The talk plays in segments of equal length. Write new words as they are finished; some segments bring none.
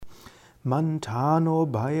Mantano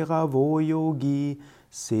Bhairavo Yogi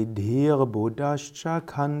Siddhir Buddhascha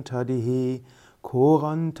Kantadihi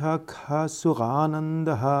Korantaka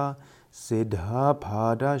Suranandaha Siddha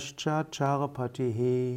Padascha Charpatihi.